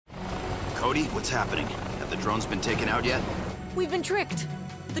Cody, what's happening? Have the drones been taken out yet? We've been tricked.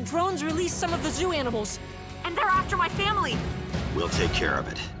 The drones released some of the zoo animals, and they're after my family. We'll take care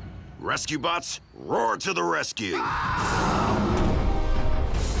of it. Rescue bots, roar to the rescue!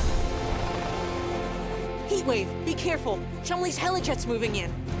 Heatwave, be careful. Chumley's helijet's moving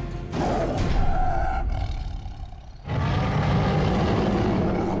in.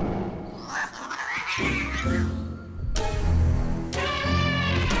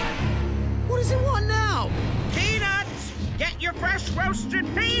 What does it want now? Peanuts! Get your fresh roasted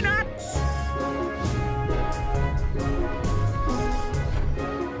peanuts!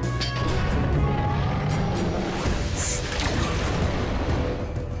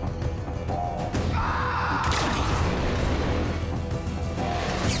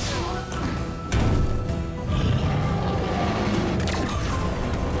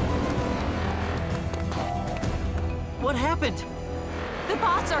 What happened? The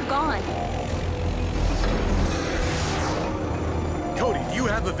bots are gone. Cody, do you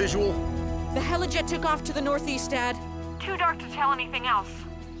have a visual? The helijet took off to the northeast, Dad. Too dark to tell anything else.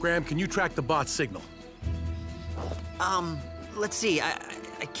 Graham, can you track the bot signal? Let's see. I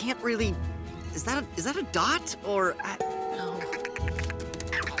can't really. Is that a dot or? No.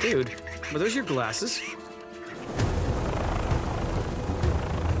 Dude, were those your glasses?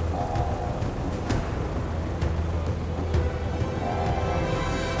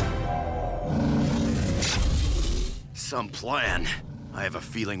 Some plan. I have a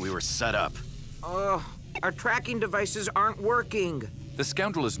feeling we were set up. Our tracking devices aren't working. The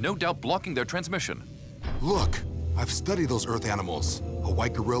scoundrel is no doubt blocking their transmission. Look, I've studied those Earth animals. A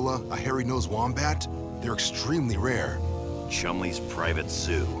white gorilla, a hairy-nosed wombat. They're extremely rare. Chumley's private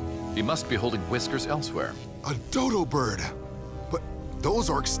zoo. He must be holding whiskers elsewhere. A dodo bird. But those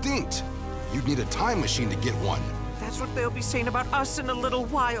are extinct. You'd need a time machine to get one. That's what they'll be saying about us in a little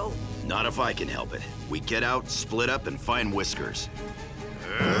while. Not if I can help it. We get out, split up, and find Whiskers.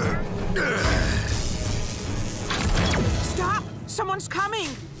 Stop! Someone's coming!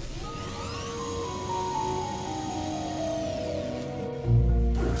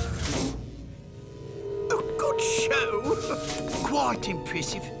 A good show. Quite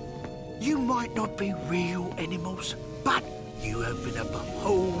impressive. You might not be real animals, but you open up a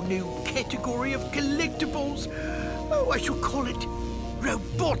whole new category of collectibles. Oh, I shall call it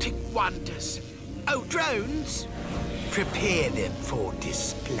robotic wonders. Oh, drones, prepare them for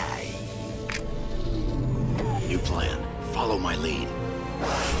display. New plan. Follow my lead.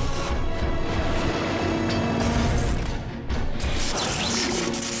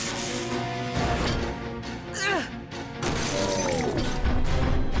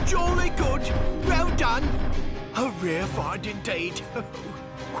 Jolly good. Well done. A rare find indeed.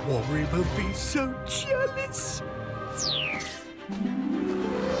 Quarry will be so jealous.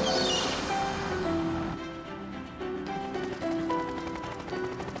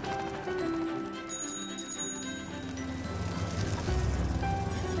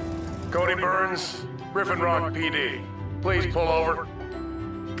 Cody Burns, Griffin Rock PD. Please pull over.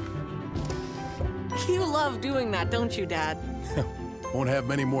 You love doing that, don't you, Dad? Won't have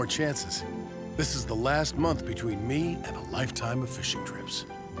many more chances. This is the last month between me and a lifetime of fishing trips.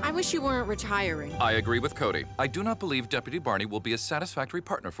 I wish you weren't retiring. I agree with Cody. I do not believe Deputy Barney will be a satisfactory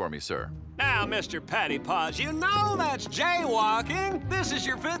partner for me, sir. Now, Mr. Patty Paws, you know that's jaywalking. This is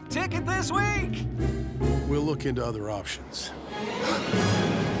your 5th ticket this week. We'll look into other options.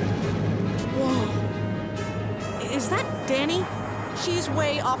 Whoa. Is that Danny? She's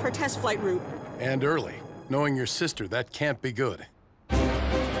way off her test flight route. And early. Knowing your sister, that can't be good.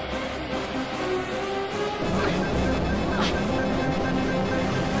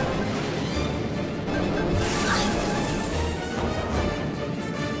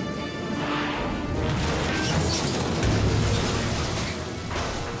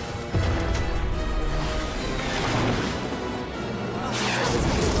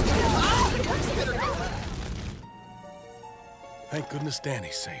 Thank goodness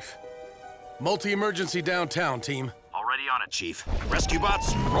Danny's safe. Multi-emergency downtown, team. Already on it, Chief. Rescue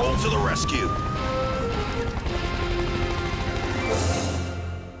bots, roll to the rescue.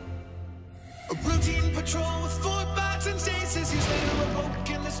 A routine patrol with 4 bots and stasis. He's later awoke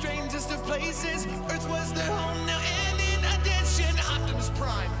in the strangest of places. Earth was their home now, and in addition, Optimus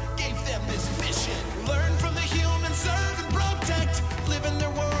Prime gave them this mission. Learn from the humans, serve and protect. Live in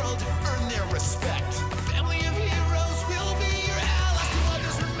their world, earn their respect. A family of heroes will be your allies. To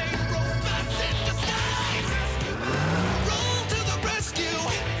others remain robots in disguise. Roll to the rescue.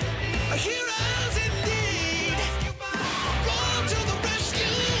 Heroes indeed. Roll to the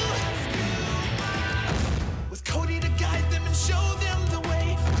rescue. With Cody to guide them and show them the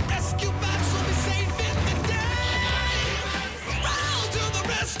way. Rescue bots.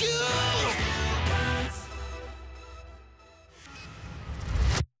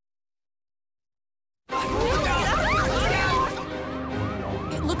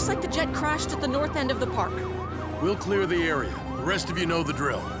 Looks like the jet crashed at the north end of the park. We'll clear the area. The rest of you know the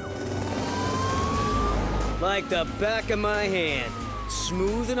drill. Like the back of my hand.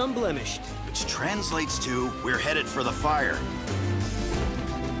 Smooth and unblemished. Which translates to, we're headed for the fire.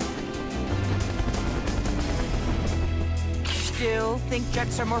 Still think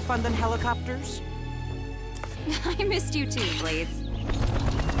jets are more fun than helicopters? I missed you too, Blades.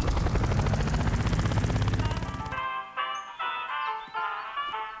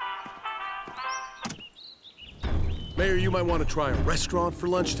 Mayor, you might want to try a restaurant for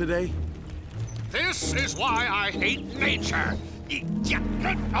lunch today. This is why I hate nature.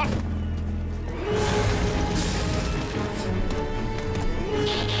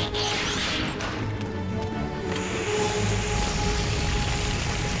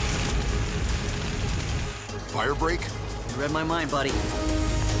 Fire break? You read my mind, buddy.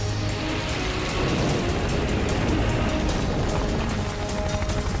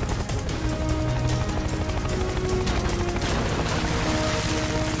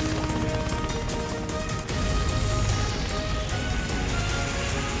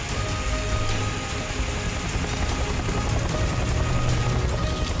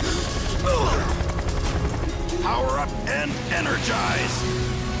 Power up and energize!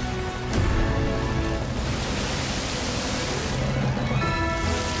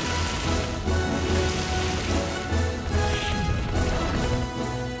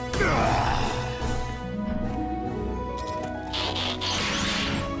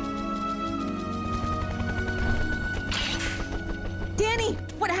 Danny,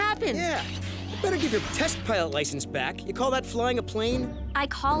 what happened? Yeah. You better give your test pilot license back. You call that flying a plane? I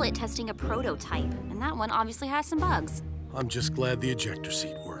call it testing a prototype, and that one obviously has some bugs. I'm just glad the ejector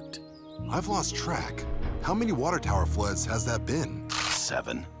seat worked. I've lost track. How many water tower floods has that been?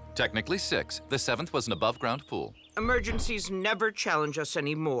 7. Technically 6. The 7th was an above-ground pool. Emergencies never challenge us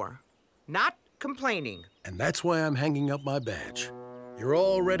anymore. Not complaining. And that's why I'm hanging up my badge. You're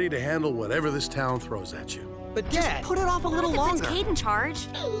all ready to handle whatever this town throws at you. But Dad... Put it off a little What if longer. it's Cade in charge?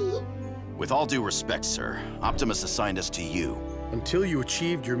 With all due respect, sir, Optimus assigned us to you. Until you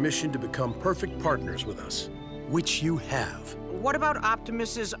achieved your mission to become perfect partners with us, which you have. What about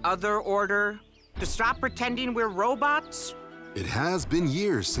Optimus's other order? To stop pretending we're robots? It has been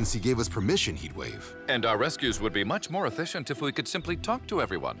years since he gave us permission, Heatwave. And our rescues would be much more efficient if we could simply talk to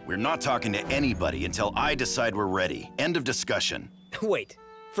everyone. We're not talking to anybody until I decide we're ready. End of discussion. Wait.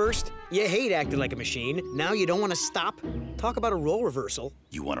 First, you hate acting like a machine. Now you don't want to stop? Talk about a role reversal.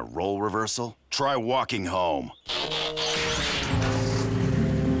 You want a role reversal? Try walking home.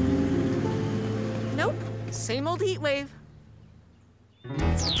 Nope. Same old Heatwave.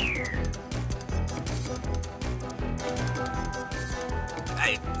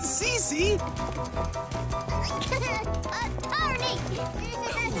 Hey, Cece!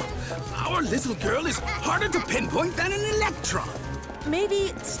 Our little girl is harder to pinpoint than an electron.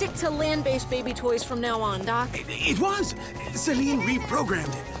 Maybe stick to land-based baby toys from now on, Doc. It was. Celine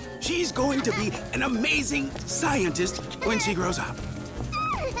reprogrammed it. She's going to be an amazing scientist when she grows up.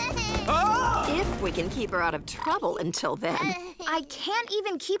 Oh! If we can keep her out of trouble until then. I can't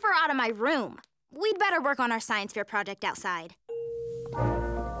even keep her out of my room. We'd better work on our science fair project outside.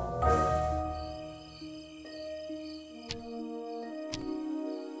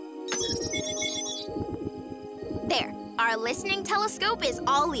 There. Our listening telescope is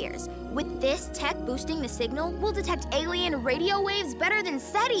all ears. With this tech boosting the signal, we'll detect alien radio waves better than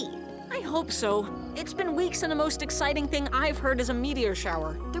SETI. I hope so. It's been weeks and the most exciting thing I've heard is a meteor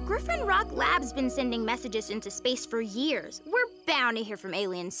shower. The Griffin Rock lab's been sending messages into space for years. We're bound to hear from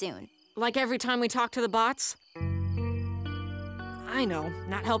aliens soon. Like every time we talk to the bots? I know,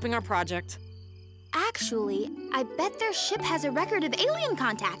 not helping our project. Actually, I bet their ship has a record of alien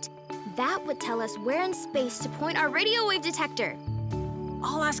contact. That would tell us where in space to point our radio wave detector.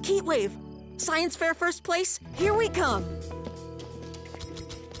 I'll ask Heatwave. Science fair first place, here we come.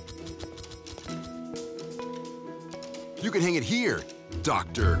 You can hang it here,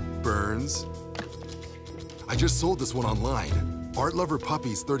 Dr. Burns. I just sold this one online. Art Lover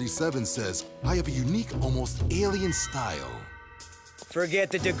Puppies 37 says, I have a unique, almost alien style. Forget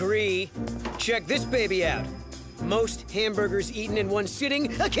the degree. Check this baby out. Most hamburgers eaten in one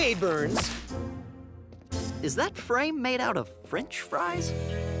sitting, a Cade Burns. Is that frame made out of French fries?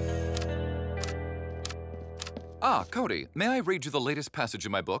 Ah, Cody, may I read you the latest passage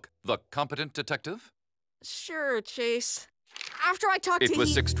in my book, The Competent Detective? Sure, Chase. After I talked to It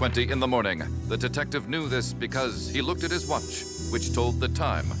was 6:20 in the morning. The detective knew this because he looked at his watch, which told the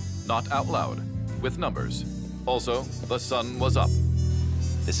time, not out loud, with numbers. Also, the sun was up.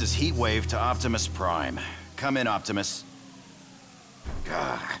 This is Heatwave to Optimus Prime. Come in, Optimus.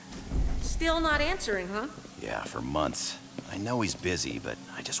 God, Still not answering, huh? Yeah, for months. I know he's busy, but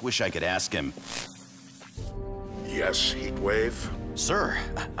I just wish I could ask him. Yes, Heatwave? Sir,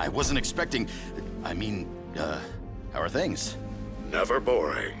 I wasn't expecting... how are things? Never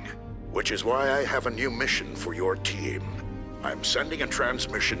boring. Which is why I have a new mission for your team. I'm sending a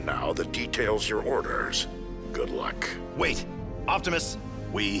transmission now that details your orders. Good luck. Wait, Optimus,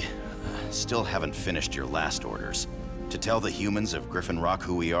 we still haven't finished your last orders. To tell the humans of Griffin Rock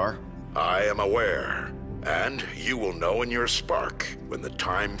who we are? I am aware. And you will know in your spark when the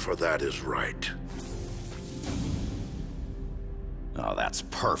time for that is right. Oh, that's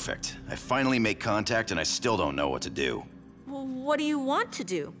perfect. I finally make contact and I still don't know what to do. Well, what do you want to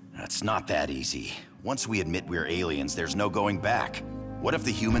do? That's not that easy. Once we admit we're aliens, there's no going back. What if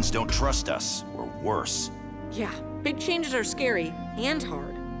the humans don't trust us, or worse? Yeah, big changes are scary and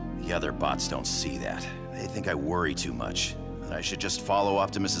hard. The other bots don't see that. They think I worry too much, that I should just follow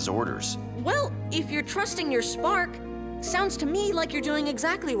Optimus's orders. Well, if you're trusting your spark, sounds to me like you're doing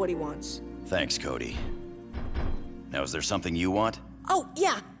exactly what he wants. Thanks, Cody. Now, is there something you want? Oh,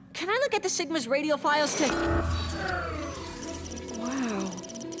 yeah. Can I look at the Sigma's radio files to... Wow.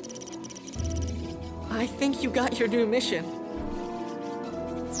 I think you got your new mission.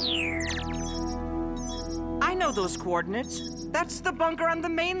 I know those coordinates. That's the bunker on the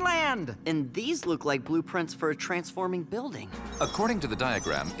mainland. And these look like blueprints for a transforming building. According to the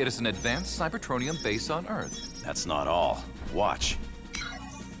diagram, it is an advanced Cybertronium base on Earth. That's not all. Watch.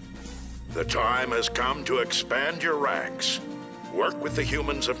 The time has come to expand your ranks. Work with the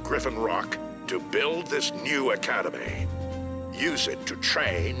humans of Griffin Rock to build this new academy. Use it to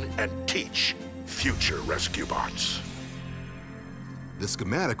train and teach future rescue bots. The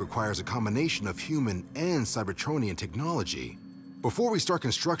schematic requires a combination of human and Cybertronian technology. Before we start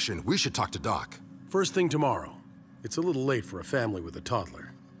construction, we should talk to Doc. First thing tomorrow. It's a little late for a family with a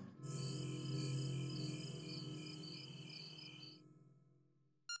toddler.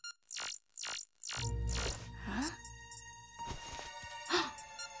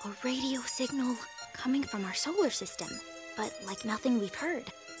 A radio signal coming from our solar system, but like nothing we've heard.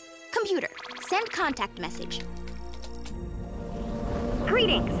 Computer, send contact message.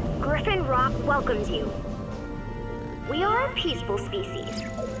 Greetings. Griffin Rock welcomes you. We are a peaceful species.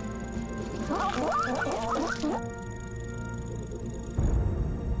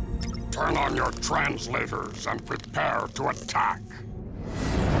 Turn on your translators and prepare to attack.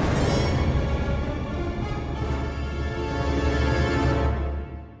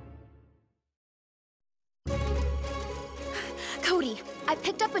 Cody, I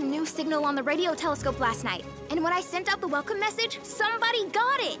picked up a new signal on the radio telescope last night, and when I sent out the welcome message, somebody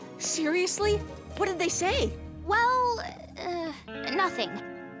got it! Seriously? What did they say? Well, nothing.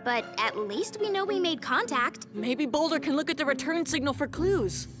 But at least we know we made contact. Maybe Boulder can look at the return signal for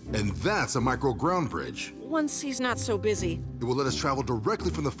clues. And that's a micro-ground bridge. Once he's not so busy. It will let us travel directly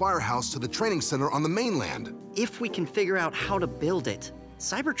from the firehouse to the training center on the mainland. If we can figure out how to build it,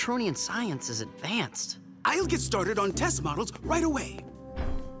 Cybertronian science is advanced. I'll get started on test models right away.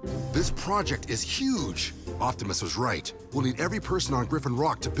 This project is huge. Optimus was right. We'll need every person on Griffin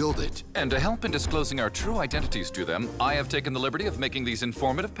Rock to build it. And to help in disclosing our true identities to them, I have taken the liberty of making these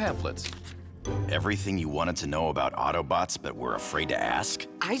informative pamphlets. Everything you wanted to know about Autobots, but were afraid to ask?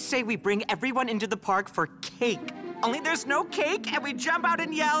 I say we bring everyone into the park for cake. Only there's no cake, and we jump out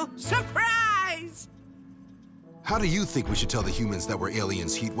and yell, "Surprise!" How do you think we should tell the humans that we're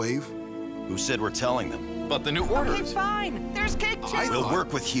aliens, Heatwave? Who said we're telling them? But the new orders. Okay, fine. There's cake too. We'll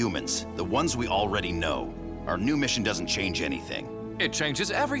work with humans, the ones we already know. Our new mission doesn't change anything. It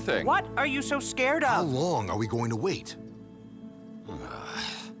changes everything. What are you so scared of? How long are we going to wait?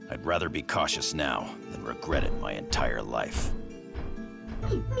 I'd rather be cautious now than regret it my entire life.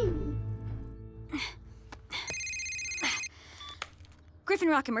 Griffin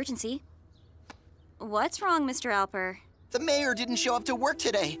Rock emergency. What's wrong, Mr. Alper? The mayor didn't show up to work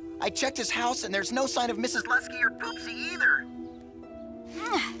today. I checked his house and there's no sign of Mrs. Lusky or Poopsie either.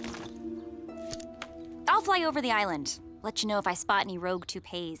 I'll fly over the island. Let you know if I spot any rogue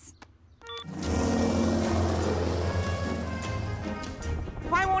toupees.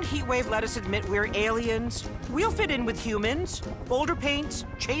 Why won't Heatwave let us admit we're aliens? We'll fit in with humans. Boulder paints,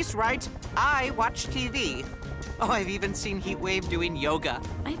 Chase writes, I watch TV. Oh, I've even seen Heatwave doing yoga.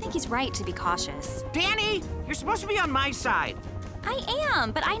 I think he's right to be cautious. Danny, you're supposed to be on my side. I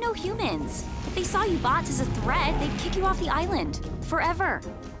am, but I know humans. If they saw you bots as a threat, they'd kick you off the island. Forever.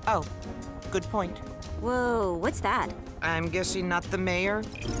 Oh, good point. Whoa, what's that? I'm guessing not the mayor?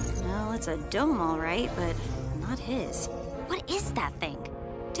 Well, it's a dome, all right, but not his. What is that thing?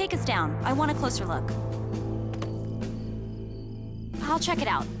 Take us down. I want a closer look. I'll check it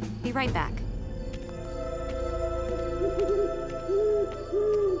out. Be right back.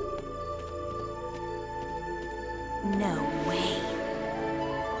 No way.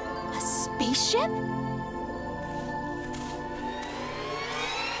 A spaceship?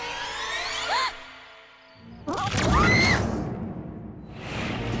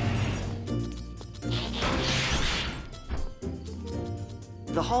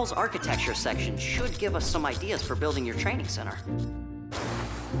 The hall's architecture section should give us some ideas for building your training center.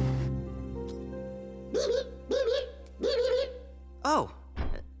 Oh,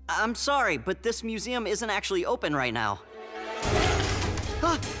 I'm sorry, but this museum isn't actually open right now.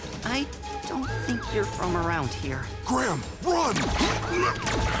 Huh, I don't think you're from around here. Graham, run!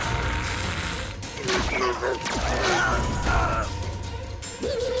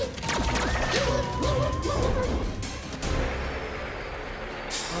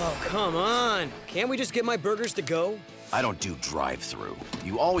 Oh, come on. Can't we just get my burgers to go? I don't do drive-through.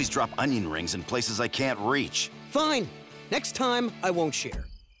 You always drop onion rings in places I can't reach. Fine. Next time, I won't share.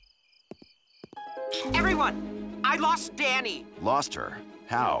 Everyone, I lost Danny. Lost her?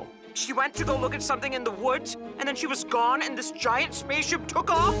 How? She went to go look at something in the woods, and then she was gone, and this giant spaceship took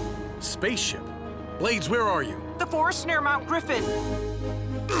off. Spaceship? Blades, where are you? The forest near Mount Griffin.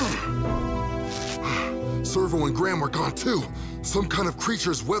 Servo and Graham were gone too. Some kind of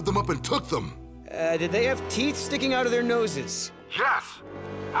creatures webbed them up and took them. Did they have teeth sticking out of their noses? Yes.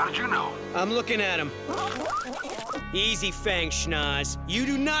 How did you know? I'm looking at them. Easy, Fang Schnoz. You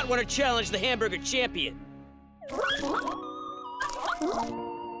do not want to challenge the hamburger champion.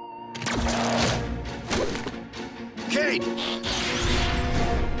 Kate!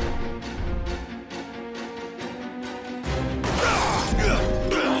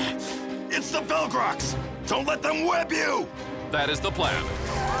 It's the Velgrox! Don't let them web you! That is the plan.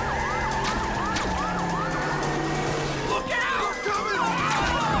 Look out!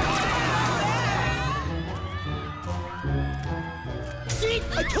 See?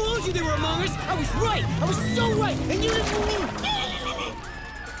 I told you they were among us! I was right! I was so right! And you didn't...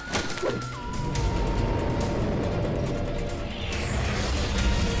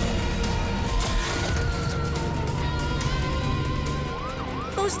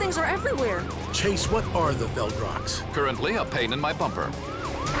 Those things are everywhere. Chase, what are the Velgrox? Currently a pain in my bumper.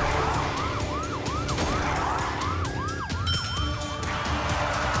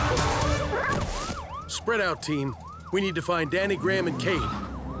 Spread out, team. We need to find Danny, Graham, and Cade.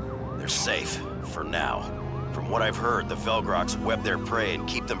 They're safe, for now. From what I've heard, the Velgrox web their prey and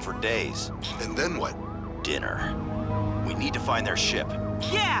keep them for days. And then what? Dinner. We need to find their ship.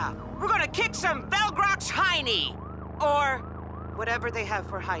 Yeah! We're gonna kick some Velgrox Heine! Or whatever they have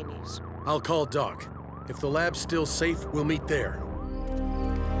for Heinies. I'll call Doc. If the lab's still safe, we'll meet there.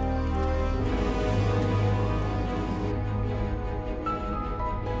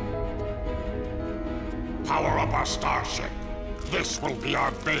 Power up our starship. This will be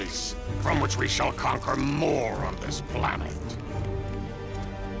our base, from which we shall conquer more of this planet.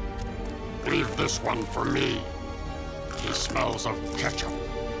 Leave this one for me. He smells of ketchup.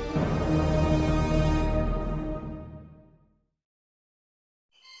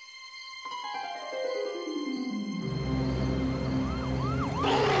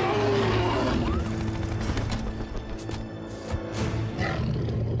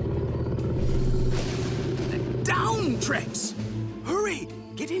 Down, Trex! Hurry!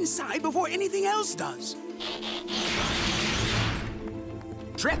 Get inside before anything else does.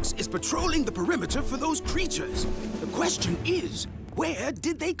 Trex is patrolling the perimeter for those creatures. The question is, where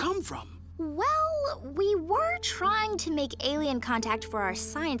did they come from? Well, we were trying to make alien contact for our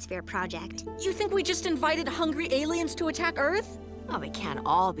science fair project. You think we just invited hungry aliens to attack Earth? Oh, they can't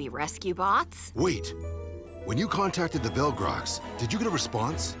all be rescue bots. Wait. When you contacted the Velgrox, did you get a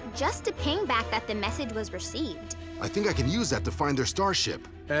response? Just a ping back that the message was received. I think I can use that to find their starship.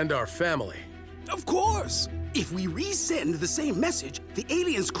 And our family. Of course! If we resend the same message, the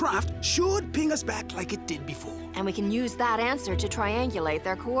alien's craft should ping us back like it did before. And we can use that answer to triangulate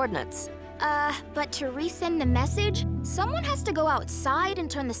their coordinates. But to resend the message, someone has to go outside and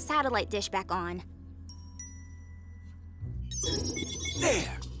turn the satellite dish back on.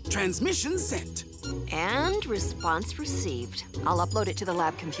 There! Transmission sent. And response received. I'll upload it to the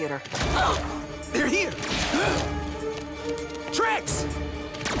lab computer. Oh, they're here! Trex!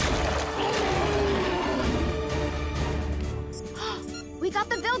 We got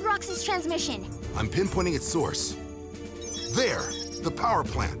the Velgrox's transmission. I'm pinpointing its source. There! The power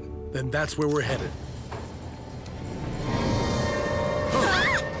plant. Then that's where we're headed.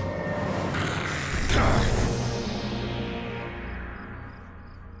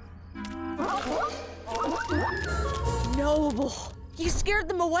 Noble, You scared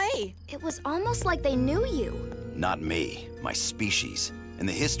them away. It was almost like they knew you. Not me, my species. In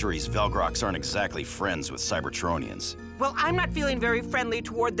the histories, Velgroks aren't exactly friends with Cybertronians. Well, I'm not feeling very friendly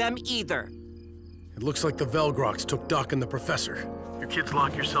toward them either. It looks like the Velgroks took Doc and the Professor. You kids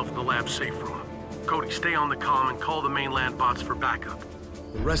lock yourself in the lab safe room. Cody, stay on the comm and call the mainland bots for backup.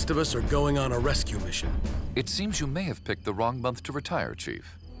 The rest of us are going on a rescue mission. It seems you may have picked the wrong month to retire,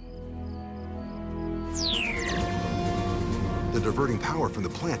 Chief. They're diverting power from the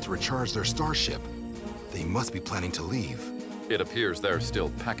plant to recharge their starship. They must be planning to leave. It appears they're still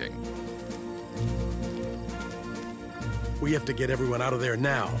packing. We have to get everyone out of there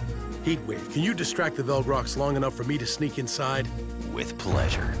now. Heatwave, can you distract the Velgroks long enough for me to sneak inside? With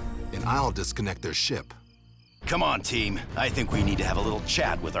pleasure. And I'll disconnect their ship. Come on, team. I think we need to have a little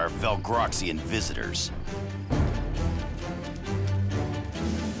chat with our Velgroxian visitors.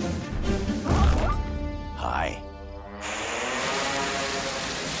 Hi.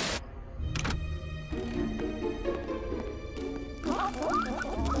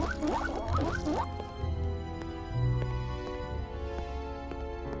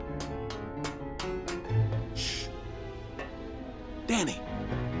 Shh. Danny.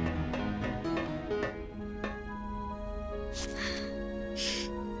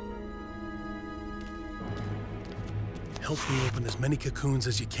 Help me open as many cocoons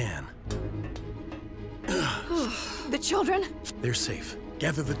as you can. The children? They're safe.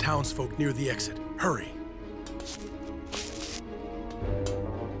 Gather the townsfolk near the exit. Hurry.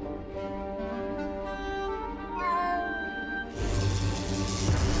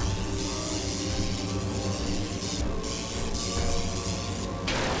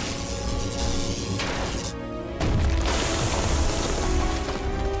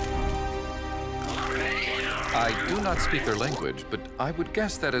 I do not speak their language, but I would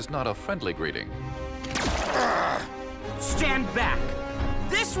guess that is not a friendly greeting. Stand back!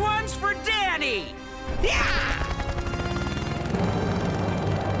 This one's for Danny! Yeah!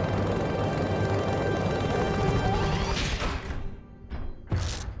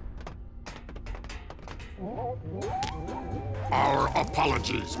 Our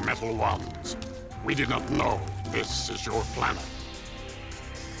apologies, Metal Ones. We did not know this is your planet.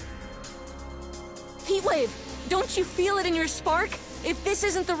 Heatwave, don't you feel it in your spark? If this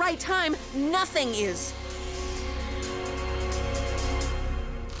isn't the right time, nothing is.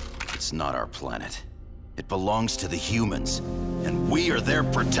 It's not our planet. It belongs to the humans, and we are their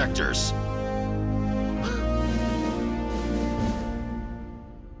protectors.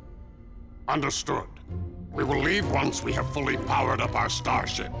 Understood. We will leave once we have fully powered up our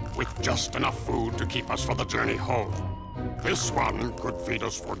starship, with just enough food to keep us for the journey home. This one could feed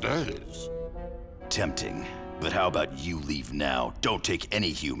us for days. Tempting. But how about you leave now, don't take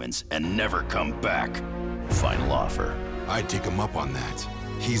any humans, and never come back? Final offer. I'd take him up on that.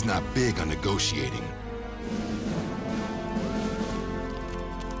 He's not big on negotiating.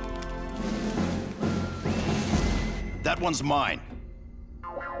 That one's mine.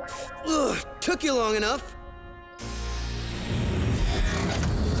 Ugh, took you long enough.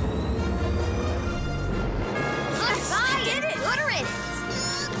 I did it!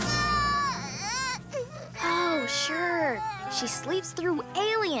 Oh, sure. She sleeps through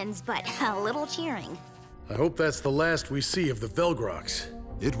aliens, but a little cheering. I hope that's the last we see of the Velgroks.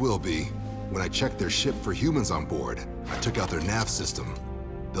 It will be. When I checked their ship for humans on board, I took out their nav system.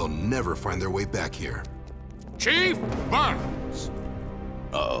 They'll never find their way back here. Chief Burns!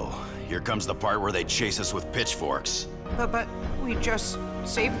 Uh-oh. Here comes the part where they chase us with pitchforks. But we just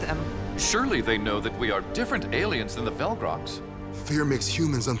saved them. Surely they know that we are different aliens than the Velgroks. Fear makes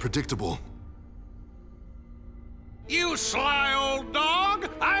humans unpredictable. You sly old dog!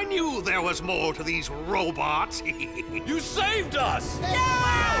 I knew there was more to these robots. You saved us!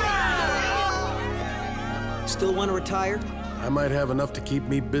 Still want to retire? I might have enough to keep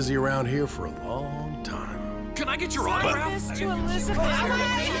me busy around here for a long time. Can I get your autograph? To Elizabeth.